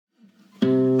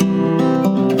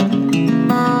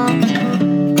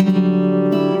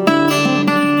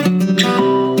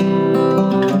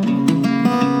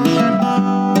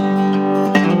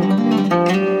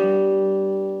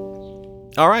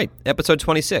episode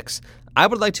 26. I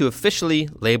would like to officially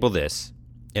label this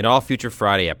and all future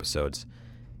Friday episodes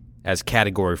as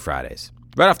Category Fridays.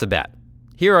 Right off the bat,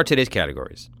 here are today's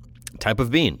categories. Type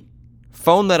of bean,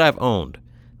 phone that I've owned,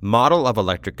 model of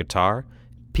electric guitar,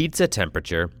 pizza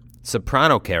temperature,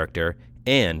 soprano character,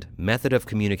 and method of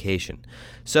communication.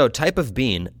 So type of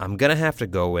bean, I'm going to have to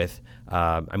go with,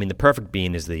 the perfect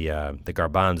bean is the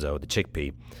garbanzo, the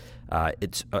chickpea.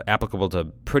 It's applicable to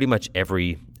pretty much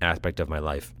every aspect of my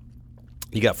life.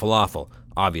 You got falafel,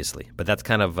 obviously, but that's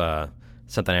kind of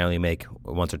something I only make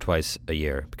once or twice a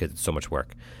year because it's so much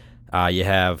work. You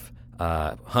have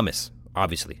hummus,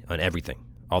 obviously, on everything,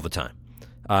 all the time.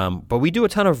 But we do a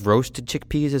ton of roasted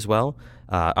chickpeas as well,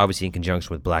 obviously in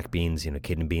conjunction with black beans,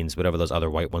 kidney beans, whatever those other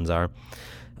white ones are.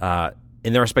 And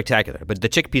they're spectacular, but the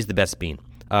chickpea is the best bean.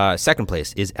 Second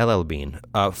place is LL Bean,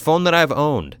 phone that I've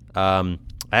owned. I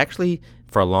actually,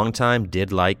 for a long time,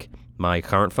 did like my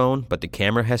current phone, but the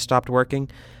camera has stopped working.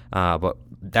 But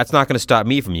that's not going to stop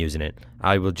me from using it.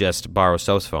 I will just borrow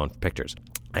So's phone for pictures.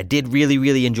 I did really,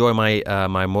 really enjoy my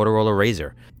my Motorola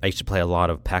Razr. I used to play a lot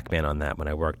of Pac-Man on that when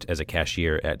I worked as a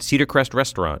cashier at Cedar Crest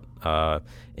Restaurant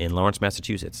in Lawrence,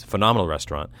 Massachusetts. Phenomenal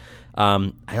restaurant.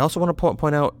 I also want to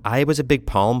point out I was a big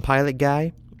Palm Pilot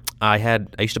guy. I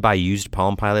used to buy used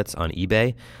Palm Pilots on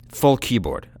eBay. Full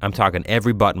keyboard. I'm talking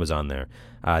every button was on there.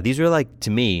 These were like, to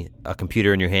me, a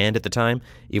computer in your hand at the time,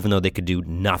 even though they could do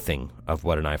nothing of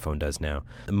what an iPhone does now.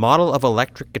 The model of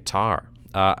electric guitar.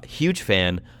 Huge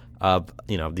fan of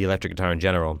the electric guitar in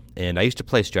general, and I used to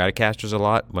play Stratocasters a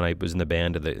lot when I was in the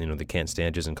band of the Kent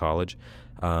Stanges in college.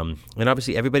 And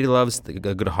obviously everybody loves a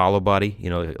good hollow body,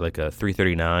 like a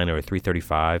 339 or a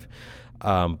 335.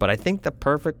 But I think the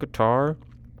perfect guitar,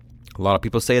 a lot of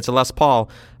people say it's a Les Paul,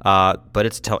 but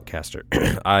it's a Telecaster.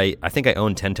 I think I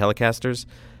own 10 Telecasters.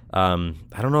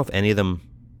 I don't know if any of them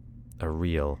are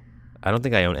real. I don't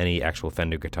think I own any actual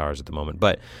Fender guitars at the moment,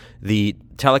 but the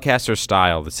Telecaster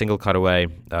style, the single cutaway,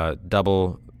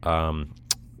 double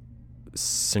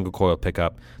single coil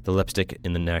pickup, the lipstick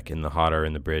in the neck and the hotter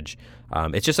in the bridge,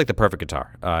 it's just like the perfect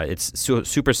guitar. It's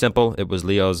super simple. It was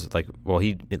Leo's,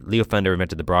 Leo Fender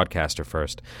invented the Broadcaster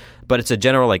first, but it's a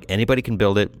general, anybody can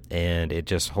build it, and it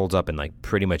just holds up in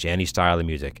pretty much any style of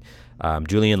music.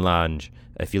 Julian Lange,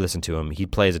 if you listen to him, he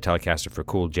plays a Telecaster for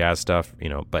cool jazz stuff,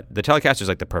 but the Telecaster is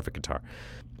like the perfect guitar.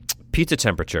 Pizza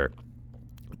temperature,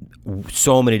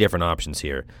 so many different options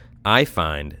here. I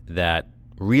find that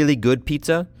really good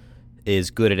pizza is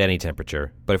good at any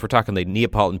temperature, but if we're talking like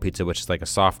Neapolitan pizza, which is like a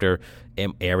softer,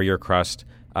 airier crust,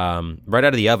 right out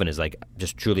of the oven is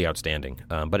just truly outstanding.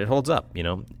 But it holds up,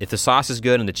 If the sauce is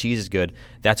good and the cheese is good,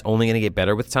 that's only going to get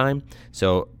better with time.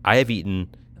 So I have eaten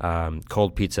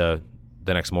cold pizza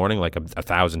the next morning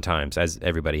 1,000 times, as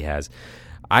everybody has.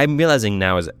 I'm realizing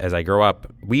now as I grow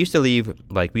up, we used to leave,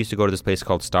 we used to go to this place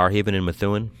called Star Haven in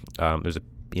Methuen. There's it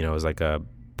was like a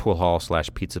pool hall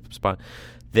 / pizza spot.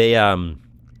 They,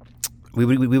 we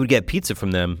would get pizza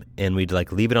from them, and we'd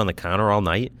leave it on the counter all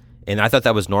night. And I thought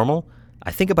that was normal. I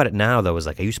think about it now, though,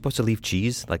 are you supposed to leave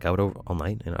cheese out all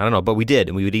night? And I don't know, but we did,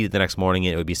 and we would eat it the next morning,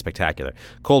 and it would be spectacular.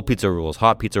 Cold pizza rules,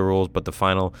 hot pizza rules, but the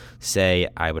final say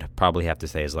I would probably have to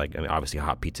say is obviously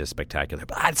hot pizza is spectacular,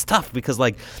 but it's tough because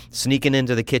sneaking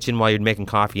into the kitchen while you're making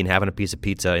coffee and having a piece of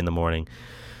pizza in the morning,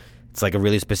 it's a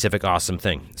really specific, awesome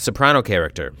thing. Soprano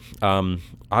character,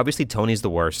 obviously Tony's the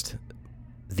worst.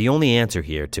 The only answer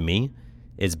here to me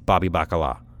is Bobby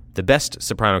Bacala. The best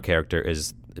soprano character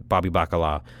is Bobby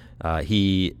Bacala.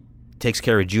 He takes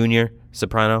care of Junior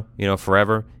soprano,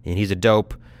 forever, and he's a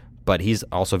dope, but he's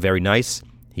also very nice.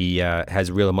 He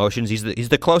has real emotions. He's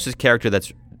the closest character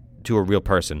that's to a real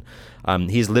person.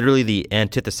 He's literally the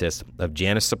antithesis of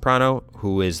Janice Soprano,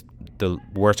 who is the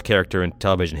worst character in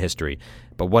television history.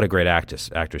 But what a great actress.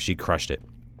 She crushed it.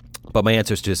 But my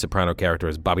answer to the soprano character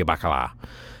is Bobby Bacala.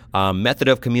 Method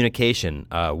of communication.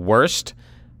 Worst.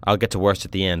 I'll get to worst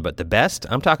at the end, but the best,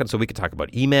 I'm talking, so we could talk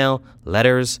about email,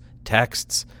 letters,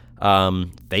 texts,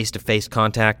 face-to-face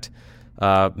contact.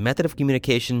 Method of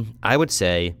communication, I would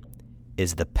say,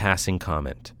 is the passing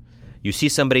comment. You see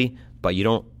somebody, but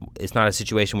it's not a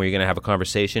situation where you're going to have a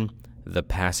conversation. The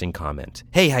passing comment.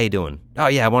 Hey, how you doing? Oh,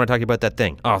 yeah, I want to talk to you about that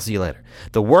thing. Oh, I'll see you later.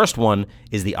 The worst one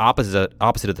is the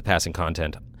opposite of the passing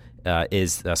content,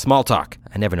 is small talk.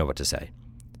 I never know what to say.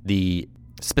 The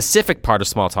specific part of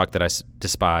small talk that I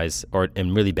despise or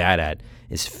am really bad at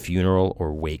is funeral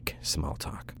or wake small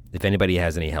talk. If anybody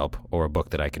has any help or a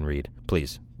book that I can read,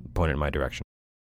 please point it in my direction.